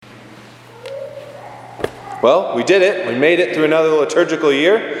Well, we did it. We made it through another liturgical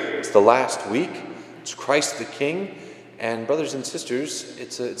year. It's the last week. It's Christ the King. And brothers and sisters,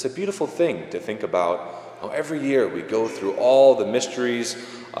 it's a beautiful thing to think about how every year we go through all the mysteries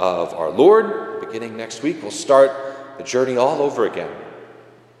of our Lord. Beginning next week, we'll start the journey all over again,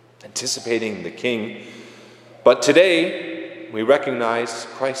 anticipating the King. But today, we recognize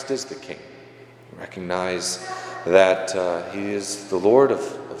Christ is the King. We recognize that he is the Lord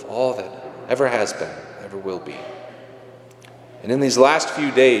of all that ever has been, ever will be. And in these last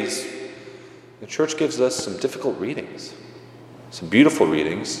few days, the church gives us some difficult readings, some beautiful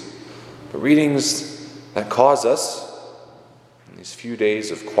readings, but readings that cause us, in these few days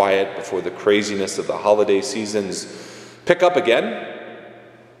of quiet before the craziness of the holiday seasons pick up again,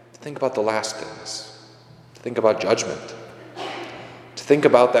 to think about the last things, to think about judgment, to think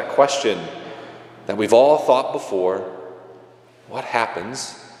about that question that we've all thought before: what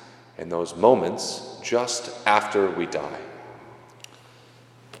happens in those moments just after we die?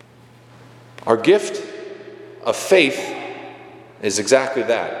 Our gift of faith is exactly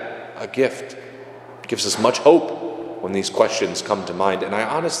that, a gift. It gives us much hope when these questions come to mind. And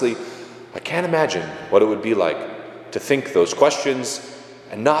I can't imagine what it would be like to think those questions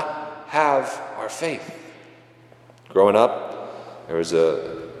and not have our faith. Growing up, there was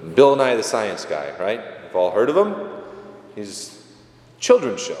a Bill Nye the Science Guy, right? You've all heard of him. He's a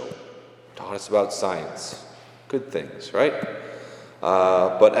children's show. Taught us about science. Good things, right?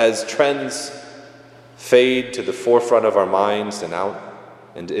 But as trends fade to the forefront of our minds and out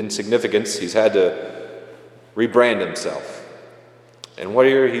into insignificance, he's had to rebrand himself. And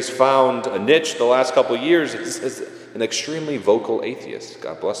where he's found a niche the last couple of years is as an extremely vocal atheist.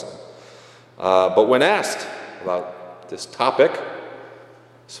 God bless him. But when asked about this topic,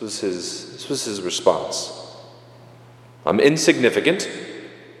 this was his response. I'm insignificant.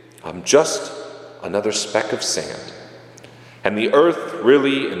 I'm just another speck of sand. And the earth,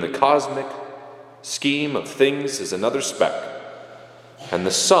 really, in the cosmic scheme of things, is another speck. And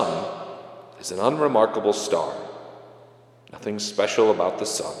the sun is an unremarkable star. Nothing special about the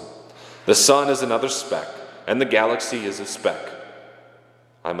sun. The sun is another speck, and the galaxy is a speck.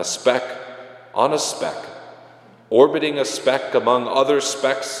 I'm a speck on a speck, orbiting a speck among other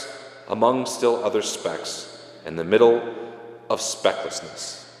specks, among still other specks, in the middle of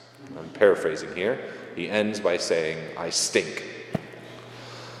specklessness. I'm paraphrasing here. He ends by saying, I stink.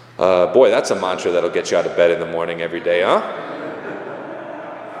 Boy, that's a mantra that'll get you out of bed in the morning every day, huh?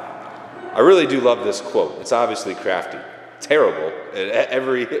 I really do love this quote. It's obviously crafty. Terrible.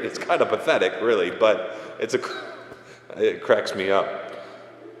 It's kind of pathetic, really, but it cracks me up.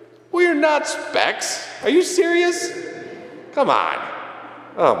 We're not specks. Are you serious? Come on.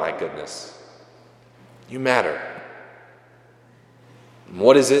 Oh, my goodness. You matter. And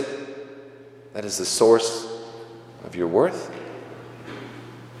what is it that is the source of your worth?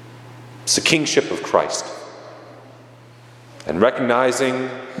 It's the kingship of Christ. And recognizing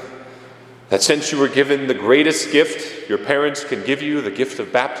that since you were given the greatest gift your parents can give you, the gift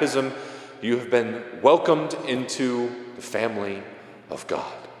of baptism, you have been welcomed into the family of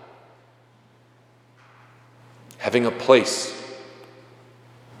God. Having a place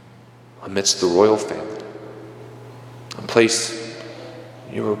amidst the royal family. A place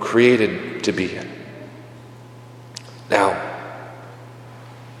you were created to be in. Now,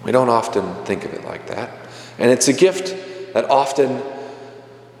 we don't often think of it like that. And it's a gift that often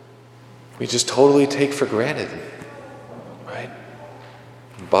we just totally take for granted, right?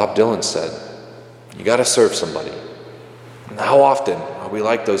 Bob Dylan said, you got to serve somebody. And how often are we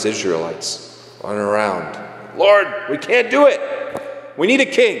like those Israelites running around? Lord, we can't do it. We need a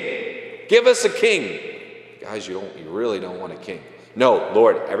king. Give us a king. Guys, you really don't want a king. No,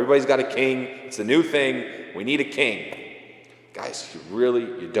 Lord, everybody's got a king. It's a new thing. We need a king. Guys,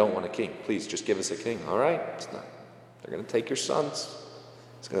 you don't want a king. Please, just give us a king, all right? They're going to take your sons.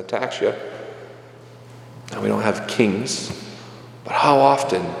 It's going to tax you. Now, we don't have kings, but how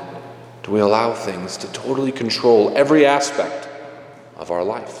often do we allow things to totally control every aspect of our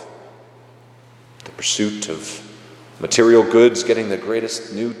life? The pursuit of material goods, getting the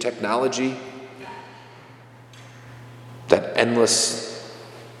greatest new technology, that endless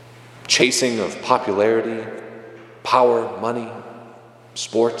chasing of popularity, power, money,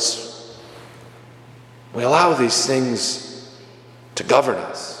 sports. We allow these things to govern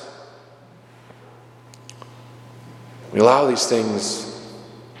us. We allow these things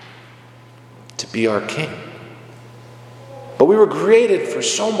to be our king. But we were created for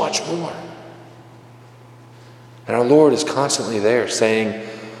so much more. And our Lord is constantly there saying,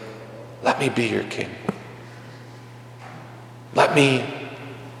 let me be your king. Let me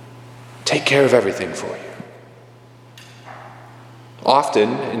take care of everything for you.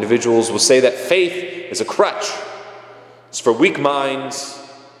 Often, individuals will say that faith is a crutch. It's for weak minds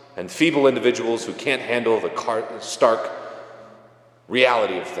and feeble individuals who can't handle the stark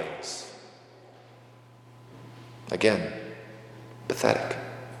reality of things. Again, pathetic.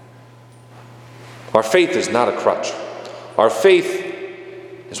 Our faith is not a crutch. Our faith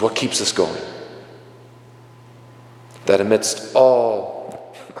is what keeps us going. That amidst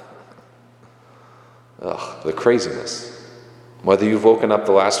all the craziness, whether you've woken up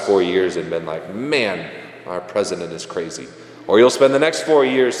the last 4 years and been like, man, our president is crazy, or you'll spend the next 4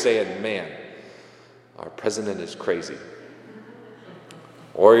 years saying, man, our president is crazy.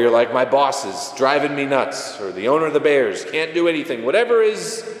 Or you're like, my boss is driving me nuts, or the owner of the Bears can't do anything. Whatever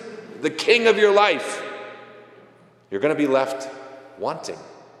is the king of your life, you're going to be left wanting.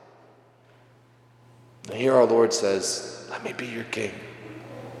 And here our Lord says, let me be your king.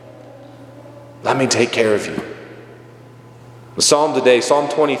 Let me take care of you. The psalm today, Psalm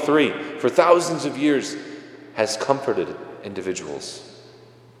 23, for thousands of years has comforted individuals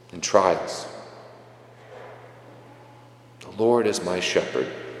in trials. The Lord is my shepherd.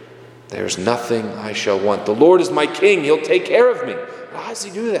 There's nothing I shall want. The Lord is my king. He'll take care of me. How does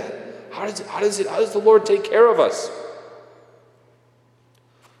he do that? How does the Lord take care of us?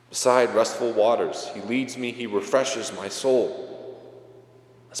 Beside restful waters, he leads me, he refreshes my soul.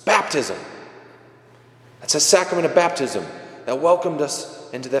 That's baptism. That's a sacrament of baptism that welcomed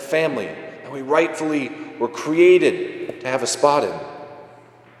us into the family, and we rightfully were created to have a spot in.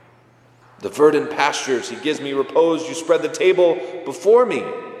 The verdant pastures, he gives me repose. You spread the table before me.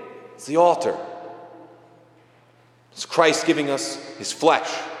 It's the altar. It's Christ giving us his flesh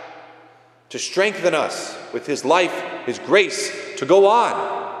to strengthen us with his life, his grace, to go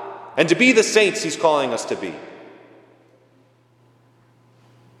on and to be the saints he's calling us to be.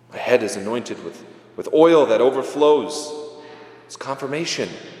 My head is anointed with oil that overflows. It's confirmation.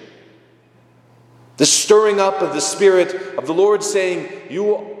 The stirring up of the Spirit of the Lord saying,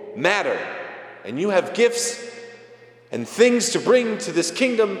 you matter, and you have gifts and things to bring to this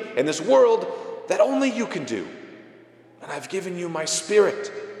kingdom and this world that only you can do. And I've given you my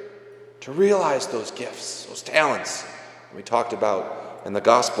Spirit to realize those gifts, those talents we talked about in the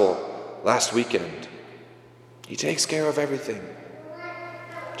gospel last weekend. He takes care of everything,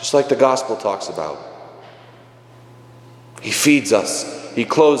 just like the gospel talks about. He feeds us, he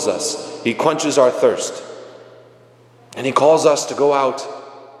clothes us, he quenches our thirst, and he calls us to go out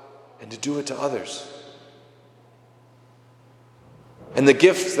and to do it to others. And the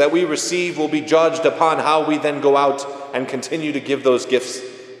gifts that we receive will be judged upon how we then go out and continue to give those gifts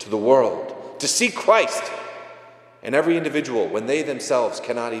to the world, to see Christ in every individual when they themselves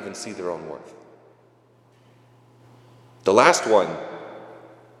cannot even see their own worth. The last one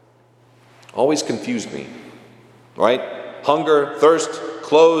always confused me, right? Hunger, thirst,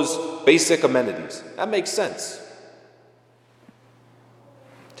 clothes, basic amenities. That makes sense.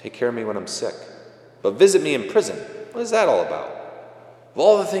 Take care of me when I'm sick. But visit me in prison. What is that all about? Of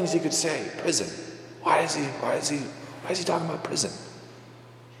all the things he could say, prison. Why is he talking about prison?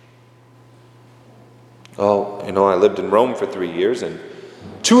 Oh, I lived in Rome for 3 years, and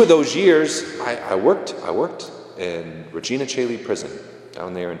 2 of those years I worked in Regina Coeli prison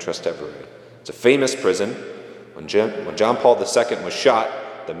down there in Trastevere. It's a famous prison. When John Paul II was shot,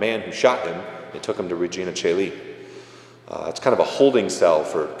 the man who shot him, they took him to Regina Coeli. It's kind of a holding cell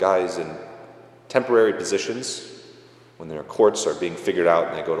for guys in temporary positions when their courts are being figured out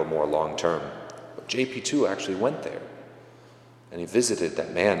and they go to more long-term. But JP2 actually went there, and he visited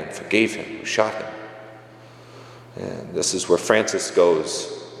that man and forgave him who shot him. And this is where Francis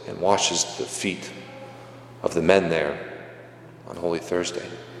goes and washes the feet of the men there on Holy Thursday.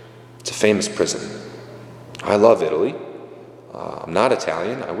 It's a famous prison. I love Italy. I'm not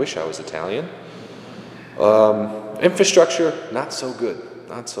Italian. I wish I was Italian. Infrastructure, not so good.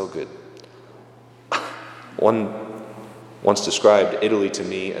 Not so good. One once described Italy to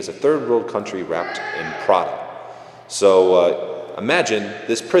me as a third world country wrapped in Prada. So imagine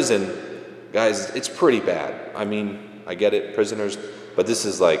this prison, guys, it's pretty bad. I mean, I get it, prisoners, but this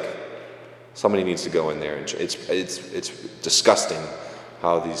is like, somebody needs to go in there. And it's disgusting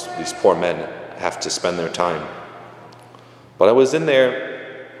how these poor men have to spend their time. But I was in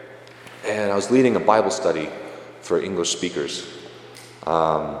there, and I was leading a Bible study for English speakers.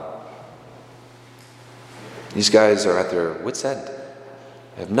 These guys are at their wits' end.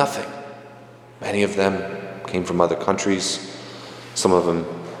 They have nothing. Many of them came from other countries, some of them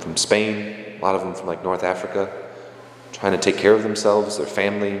from Spain, a lot of them from like North Africa, trying to take care of themselves, their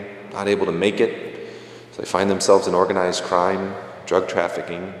family, not able to make it. So they find themselves in organized crime, drug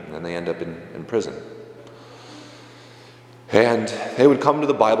trafficking, and then they end up in prison. And they would come to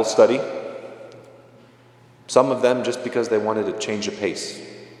the Bible study, some of them just because they wanted to change the pace.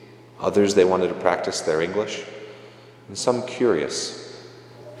 Others, they wanted to practice their English, and some curious.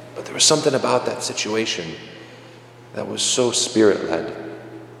 But there was something about that situation that was so Spirit-led.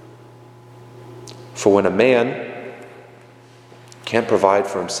 For when a man can't provide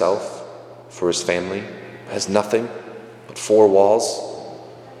for himself, for his family, has nothing but four walls,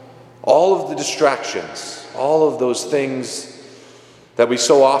 all of the distractions, all of those things that we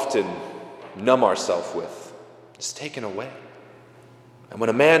so often numb ourselves with, is taken away. And when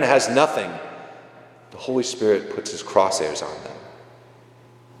a man has nothing, the Holy Spirit puts his crosshairs on them.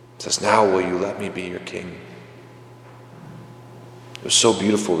 Says, now will you let me be your king? It was so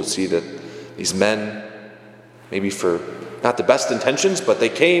beautiful to see that these men, maybe for not the best intentions, but they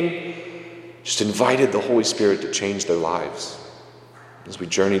came, just invited the Holy Spirit to change their lives. As we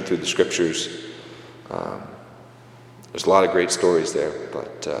journeyed through the scriptures, there's a lot of great stories there,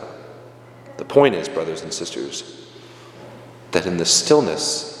 but the point is, brothers and sisters, that in the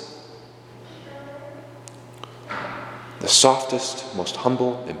stillness, the softest, most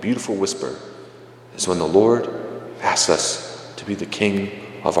humble, and beautiful whisper is when the Lord asks us to be the king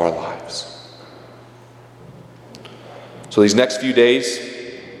of our lives. So these next few days,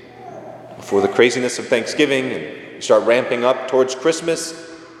 before the craziness of Thanksgiving and we start ramping up towards Christmas,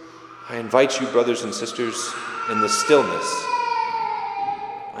 I invite you, brothers and sisters, in the stillness.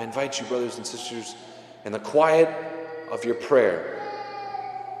 I invite you, brothers and sisters, in the quiet of your prayer,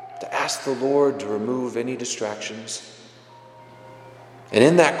 to ask the Lord to remove any distractions. And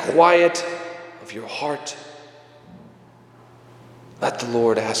in that quiet of your heart, let the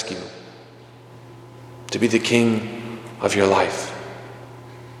Lord ask you to be the king of your life.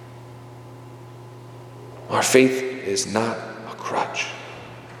 Our faith is not a crutch,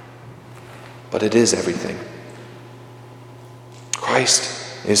 but it is everything.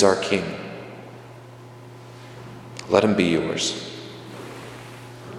 Christ is our King. Let him be yours.